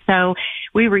ranch. And so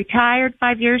we retired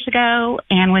 5 years ago.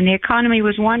 And when the economy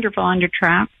was wonderful under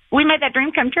Trump, we made that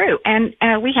dream come true. And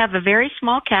we have a very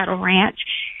small cattle ranch.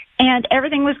 And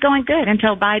everything was going good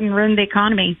until Biden ruined the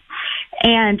economy.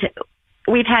 And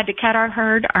we've had to cut our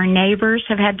herd. Our neighbors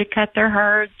have had to cut their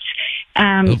herds.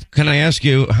 Can I ask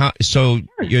you, so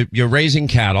you're raising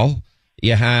cattle,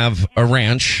 you have a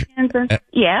ranch.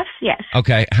 Yes.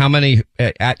 Okay. How many,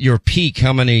 at your peak,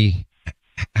 how many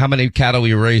cattle are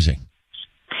you raising?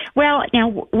 Well,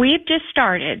 we've just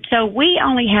started, so we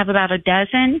only have about a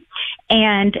dozen,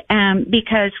 and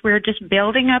because we're just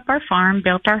building up our farm,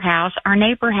 built our house. Our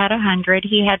neighbor had 100.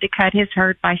 He had to cut his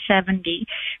herd by 70.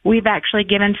 We've actually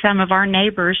given some of our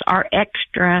neighbors our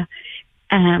extra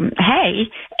hay,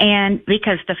 and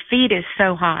because the feed is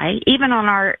so high, even on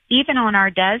our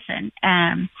dozen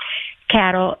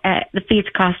cattle, the feed's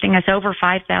costing us over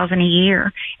 $5,000 a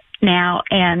year now,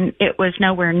 and it was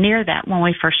nowhere near that when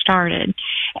we first started.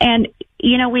 And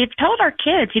we've told our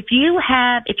kids, if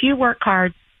you work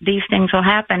hard, these things will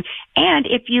happen. And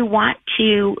if you want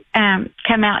to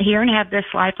come out here and have this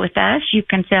life with us, you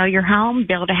can sell your home,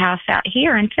 build a house out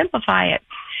here, and simplify it.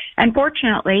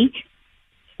 Unfortunately,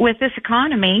 with this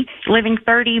economy, living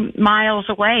 30 miles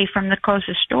away from the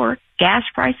closest store, gas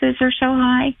prices are so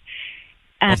high.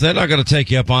 Well, if they're not going to take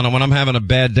you up on it, when I'm having a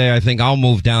bad day, I think I'll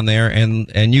move down there,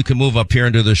 and you can move up here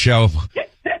and do the show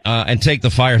and take the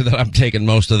fire that I'm taking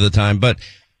most of the time. But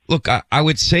look, I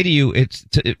would say to you,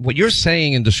 what you're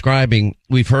saying and describing,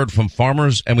 we've heard from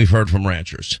farmers and we've heard from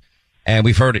ranchers. And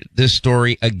we've heard this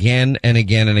story again and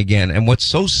again and again. And what's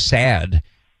so sad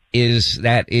is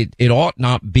that it ought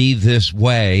not be this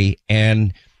way.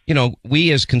 And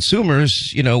we as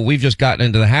consumers, we've just gotten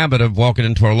into the habit of walking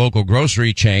into our local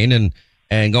grocery chain and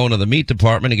going to the meat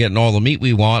department and getting all the meat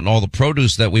we want and all the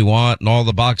produce that we want and all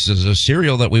the boxes of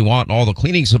cereal that we want and all the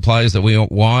cleaning supplies that we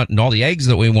want and all the eggs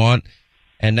that we want.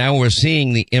 And now we're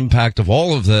seeing the impact of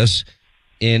all of this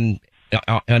in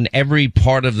on every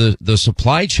part of the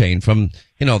supply chain, from,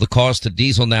 the cost of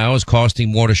diesel now is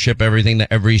costing more to ship everything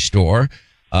to every store.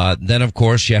 Then of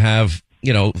course you have,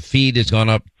 feed has gone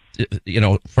up,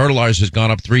 fertilizer has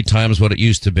gone up 3 times what it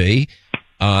used to be.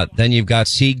 Then you've got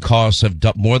seed costs have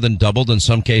more than doubled, in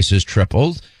some cases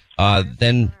tripled.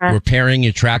 Then repairing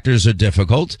your tractors are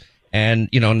difficult. And,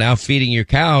 now feeding your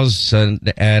cows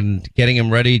and getting them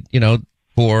ready,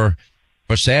 for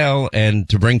sale and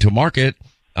to bring to market,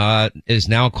 is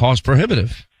now cost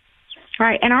prohibitive.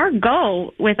 Right. And our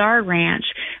goal with our ranch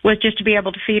was just to be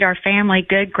able to feed our family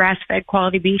good grass-fed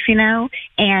quality beef,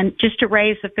 and just to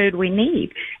raise the food we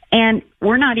need. And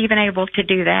we're not even able to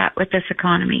do that with this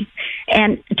economy.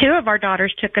 And 2 of our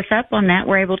daughters took us up on that.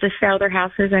 We're able to sell their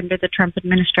houses under the Trump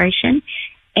administration.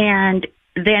 And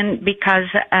then because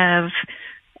of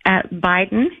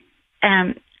Biden,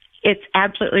 it's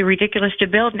absolutely ridiculous to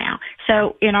build now.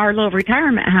 So in our little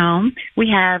retirement home, we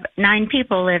have 9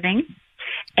 people living.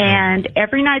 And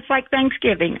every night's like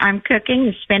Thanksgiving. I'm cooking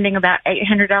and spending about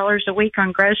 $800 a week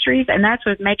on groceries, and that's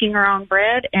with making our own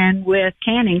bread and with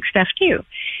canning stuff too.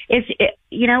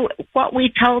 What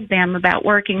we told them about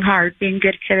working hard, being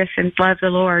good citizens, love the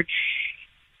Lord.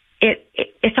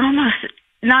 It's almost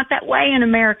not that way in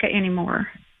America anymore.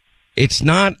 It's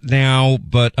not now,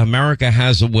 but America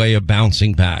has a way of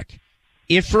bouncing back.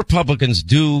 If Republicans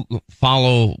do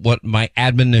follow what my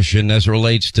admonition as it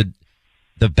relates to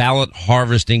the ballot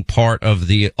harvesting part of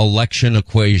the election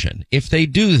equation, if they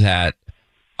do that,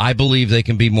 I believe they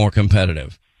can be more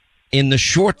competitive. In the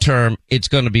short term, it's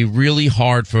going to be really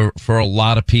hard for a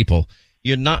lot of people.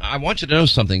 I want you to know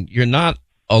something. You're not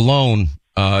alone,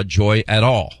 Joy, at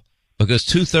all, because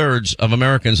 2/3 of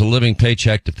Americans are living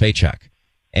paycheck to paycheck.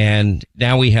 And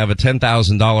now we have a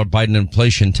 $10,000 Biden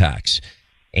inflation tax.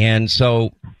 And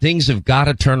so things have got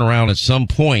to turn around at some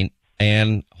point,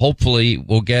 and hopefully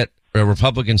we'll get a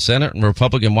Republican Senate and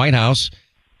Republican White House.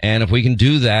 And if we can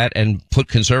do that and put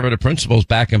conservative principles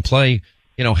back in play,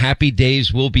 happy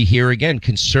days will be here again.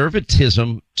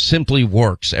 Conservatism simply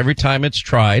works. Every time it's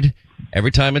tried,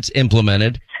 every time it's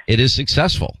implemented, it is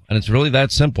successful. And it's really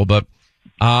that simple. But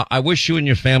I wish you and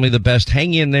your family the best.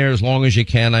 Hang in there as long as you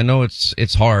can. I know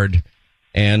it's hard,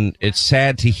 and it's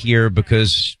sad to hear,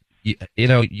 because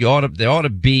there ought to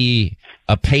be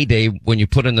a payday when you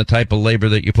put in the type of labor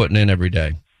that you're putting in every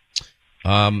day.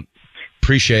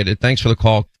 Appreciate it. Thanks for the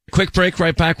call. Quick break,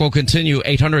 right back. We'll continue.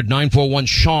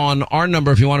 800-941-SEAN, our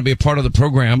number if you want to be a part of the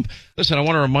program. Listen, I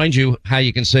want to remind you how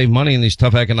you can save money in these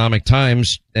tough economic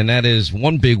times. And that is,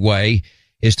 one big way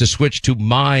is to switch to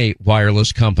my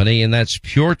wireless company, and that's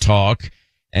Pure Talk.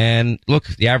 And look,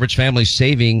 the average family's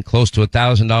saving close to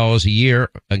 $1,000 a year.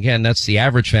 Again, that's the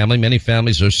average family. Many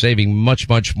families are saving much,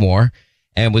 much more.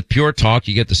 And with Pure Talk,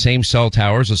 you get the same cell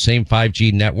towers, the same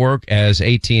 5G network as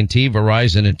AT&T,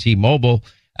 Verizon, and T-Mobile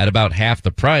at about half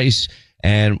the price.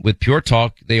 And with Pure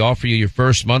Talk, they offer you your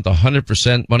first month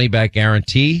 100% money-back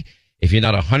guarantee. If you're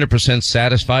not 100%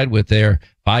 satisfied with their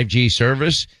 5G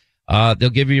service, they'll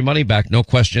give you your money back, no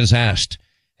questions asked.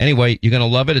 Anyway, you're going to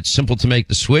love it. It's simple to make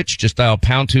the switch. Just dial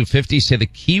pound 250, say the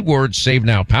keyword save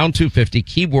now, pound 250,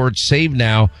 keyword save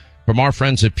now, from our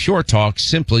friends at Pure Talk,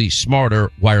 simply smarter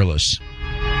wireless.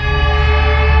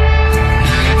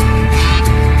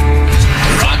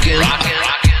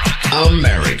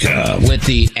 America with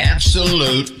the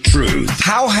absolute truth.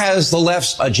 How has the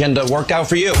left's agenda worked out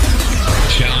for you?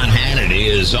 Sean Hannity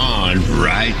is on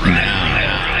right now.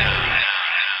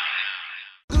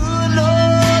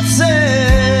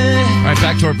 All right,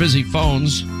 back to our busy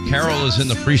phones. Carol is in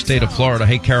the free state of Florida.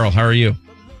 Hey, Carol, how are you?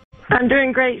 I'm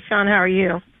doing great, Sean. How are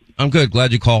you? I'm good.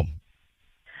 Glad you called.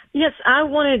 Yes, I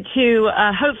wanted to,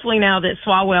 hopefully now that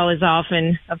Swalwell is off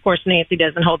and, of course, Nancy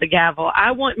doesn't hold the gavel,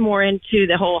 I want more into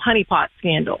the whole honeypot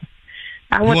scandal.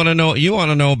 You want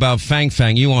to know about Fang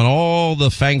Fang. You want all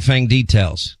the Fang Fang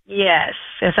details. Yes,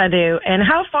 I do. And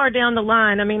how far down the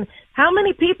line? I mean, how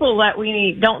many people that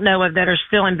we don't know of that are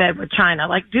still in bed with China?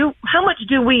 Like, how much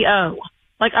do we owe?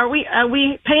 Like, are we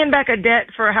paying back a debt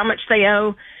for how much they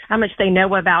owe, how much they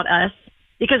know about us?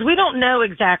 Because we don't know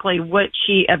exactly what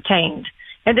she obtained.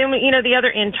 And then, the other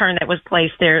intern that was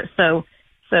placed there so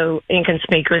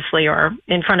inconspicuously or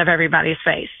in front of everybody's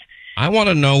face. I want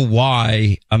to know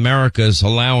why America is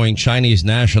allowing Chinese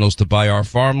nationals to buy our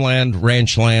farmland,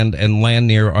 ranch land, and land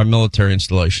near our military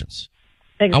installations.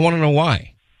 Exactly. I want to know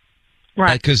why.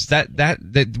 Right. Because that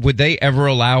would they ever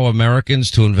allow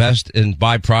Americans to invest and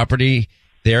buy property,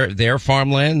 their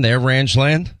farmland, their ranch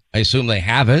land? I assume they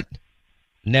have it.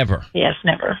 Never. Yes,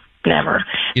 never.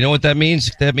 You know what that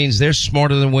means? That means they're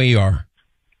smarter than we are.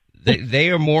 They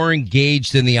are more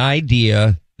engaged in the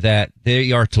idea that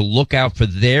they are to look out for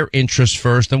their interests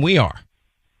first than we are.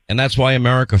 And that's why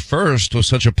America First was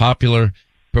such a popular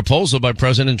proposal by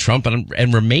President Trump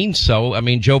and remains so. I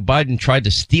mean, Joe Biden tried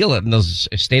to steal it in the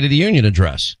State of the Union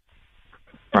address.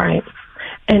 Right.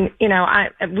 And, you know,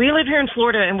 we live here in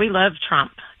Florida and we love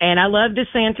Trump. And I love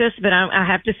DeSantis, but I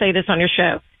have to say this on your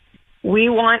show. We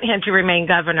want him to remain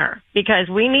governor because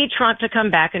we need Trump to come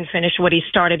back and finish what he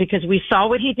started, because we saw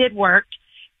what he did worked.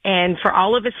 And for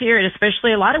all of us here, and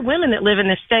especially a lot of women that live in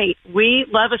this state, we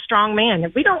love a strong man.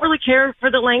 And we don't really care for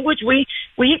the language.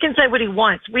 He can say what he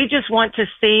wants. We just want to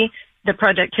see the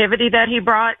productivity that he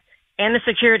brought and the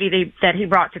security that he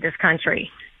brought to this country.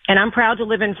 And I'm proud to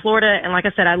live in Florida. And like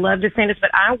I said, I love DeSantis,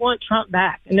 but I want Trump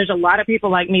back. And there's a lot of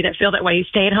people like me that feel that way.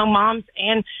 Stay-at-home moms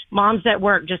and moms that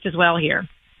work just as well here.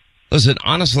 Listen,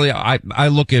 honestly, I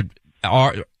look at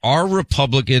our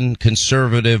Republican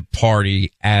conservative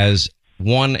party as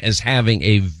one as having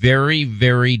a very,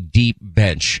 very deep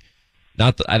bench.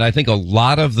 And I think a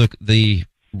lot of the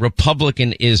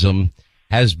Republicanism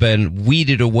has been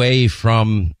weeded away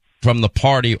from the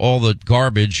party, all the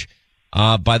garbage,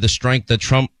 by the strength that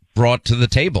Trump brought to the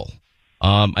table.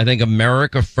 I think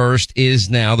America First is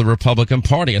now the Republican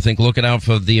Party. I think looking out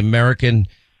for the American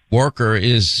worker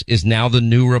is now the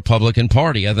new Republican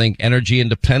Party. I think energy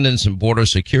independence and border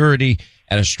security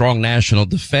and a strong national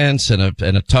defense and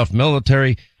a tough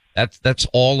military, that's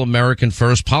all American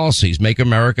First policies, make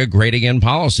America great again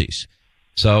policies.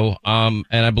 So, and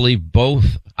I believe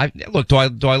both. Do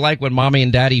I like when mommy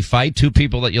and daddy fight? Two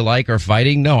people that you like are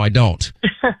fighting? No, I don't.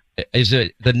 Is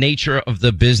it the nature of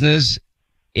the business?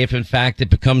 If in fact it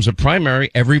becomes a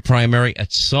primary, every primary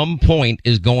at some point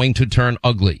is going to turn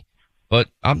ugly. But,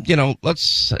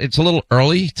 it's a little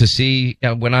early to see.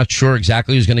 We're not sure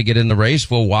exactly who's going to get in the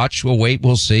race. We'll watch, we'll wait,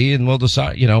 we'll see, and we'll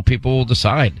decide. People will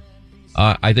decide.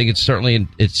 I think it's certainly,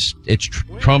 it's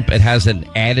Trump. It has an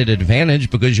added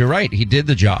advantage because you're right. He did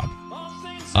the job.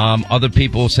 Other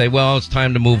people say, well, it's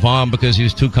time to move on because he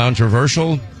was too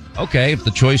controversial. Okay. If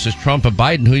the choice is Trump or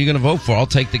Biden, who are you going to vote for? I'll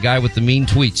take the guy with the mean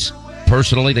tweets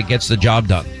personally that gets the job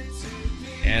done.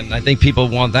 And I think people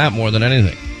want that more than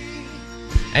anything.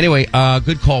 Anyway,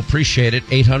 good call. Appreciate it.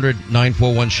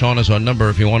 800-941-SEAN is our number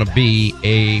if you want to be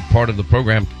a part of the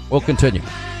program. We'll continue.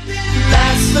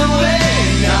 That's the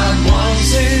way God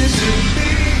wants it to be.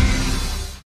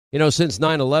 Since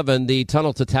 9/11, the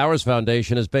Tunnel to Towers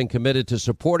Foundation has been committed to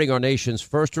supporting our nation's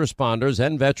first responders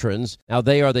and veterans. Now,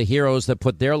 they are the heroes that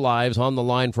put their lives on the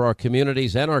line for our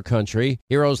communities and our country.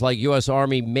 Heroes like U.S.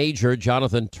 Army Major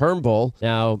Jonathan Turnbull.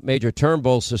 Now, Major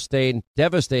Turnbull sustained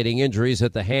devastating injuries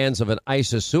at the hands of an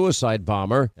ISIS suicide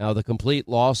bomber. Now, the complete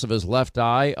loss of his left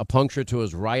eye, a puncture to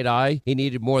his right eye. He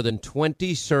needed more than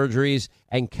 20 surgeries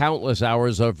and countless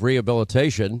hours of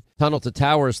rehabilitation. Tunnel to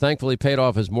Towers thankfully paid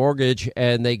off his mortgage,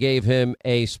 and they gave him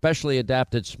a specially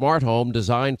adapted smart home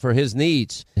designed for his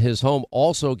needs. His home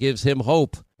also gives him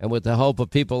hope. And with the help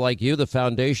of people like you, the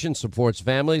foundation supports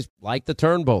families like the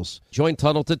Turnbulls. Join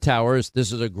Tunnel to Towers.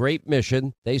 This is a great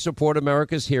mission. They support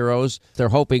America's heroes. They're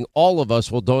hoping all of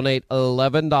us will donate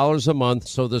 $11 a month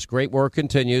so this great work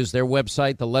continues. Their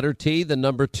website, the letter T, the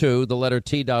number 2, the letter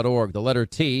T.org. The letter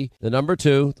T, the number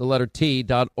 2, the letter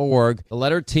T.org. The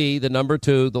letter T, the number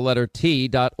 2, the letter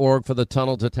T.org for the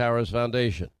Tunnel to Towers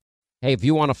Foundation. Hey, if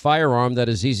you want a firearm that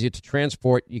is easy to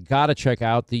transport, you got to check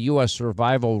out the U.S.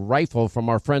 Survival Rifle from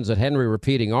our friends at Henry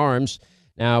Repeating Arms.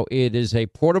 Now, it is a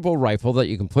portable rifle that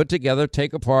you can put together,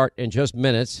 take apart in just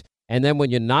minutes. And then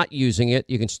when you're not using it,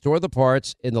 you can store the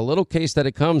parts in the little case that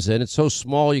it comes in. It's so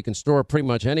small you can store it pretty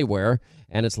much anywhere,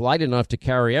 and it's light enough to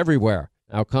carry everywhere.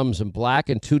 Now, it comes in black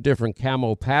and 2 different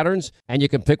camo patterns, and you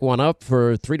can pick one up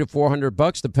for $300 to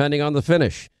 $400 depending on the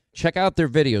finish. Check out their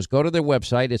videos. Go to their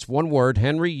website. It's one word,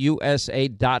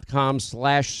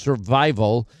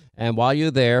 henryusa.com/survival. And while you're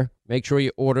there, make sure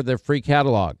you order their free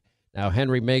catalog. Now,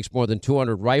 Henry makes more than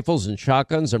 200 rifles and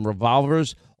shotguns and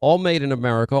revolvers, all made in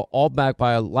America, all backed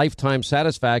by a lifetime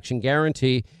satisfaction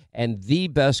guarantee and the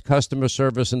best customer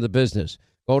service in the business.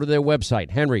 Go to their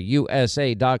website,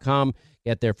 henryusa.com.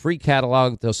 Get their free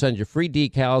catalog. They'll send you free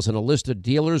decals and a list of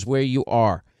dealers where you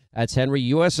are. That's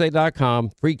henryusa.com.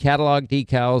 Free catalog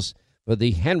decals for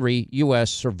the Henry U.S.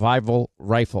 Survival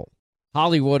Rifle.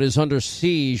 Hollywood is under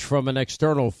siege from an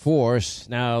external force.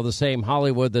 Now, the same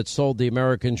Hollywood that sold the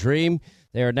American dream,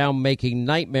 they are now making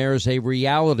nightmares a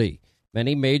reality.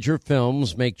 Many major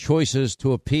films make choices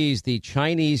to appease the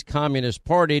Chinese Communist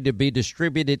Party to be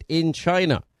distributed in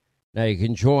China. Now you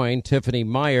can join Tiffany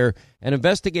Meyer, an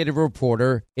investigative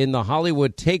reporter in the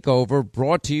Hollywood Takeover,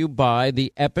 brought to you by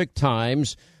the Epoch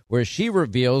Times, where she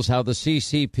reveals how the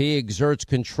CCP exerts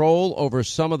control over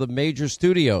some of the major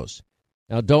studios.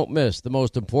 Now, don't miss the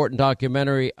most important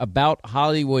documentary about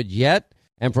Hollywood yet.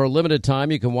 And for a limited time,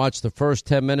 you can watch the first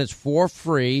 10 minutes for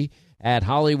free at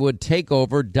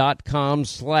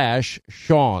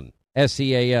HollywoodTakeover.com/Sean,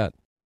 SEAN.